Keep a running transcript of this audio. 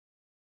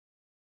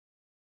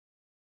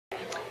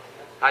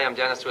Hi, I'm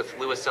Dennis with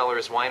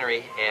Cellars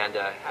Winery, and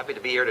happy to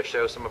be here to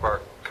show some of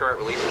our current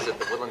releases at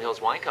the Woodland Hills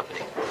Wine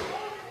Company.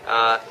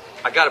 I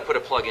got to put a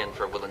plug in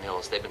for Woodland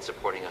Hills. They've been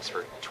supporting us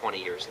for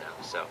 20 years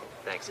now, so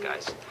thanks,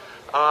 guys.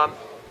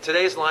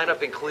 Today's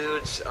lineup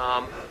includes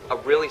a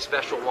really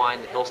special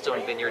wine, the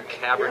Hillstone Vineyard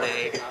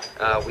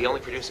Cabernet. We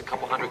only produce a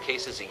couple hundred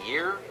cases a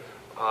year.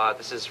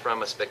 This is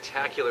from a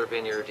spectacular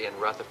vineyard in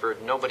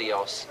Rutherford. Nobody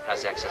else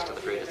has access to the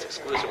fruit. It's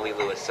exclusively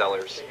Lewis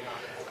Cellars.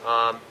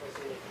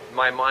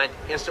 My mind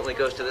instantly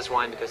goes to this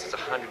wine because it's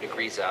 100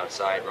 degrees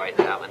outside right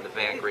now, and the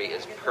Vin Gris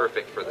is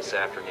perfect for this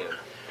afternoon.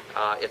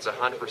 It's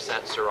 100%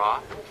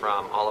 Syrah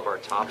from all of our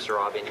top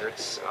Syrah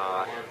vineyards,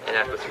 and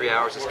after 3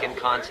 hours of skin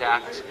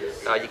contact,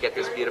 you get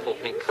this beautiful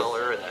pink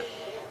color and a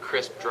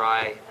crisp,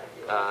 dry,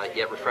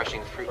 yet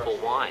refreshing, fruitful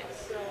wine.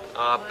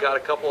 I've got a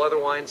couple other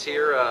wines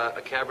here,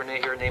 a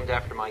Cabernet here named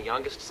after my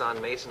youngest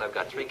son, Mason. I've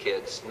got 3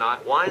 kids,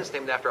 not wines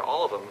named after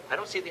all of them. I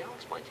don't see the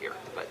olive plant here,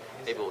 but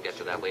maybe we'll get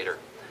to that later.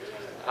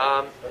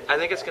 I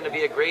think it's going to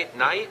be a great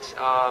night.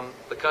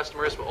 The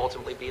customers will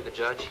ultimately be the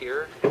judge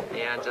here,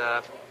 and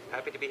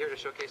happy to be here to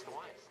showcase the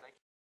wines.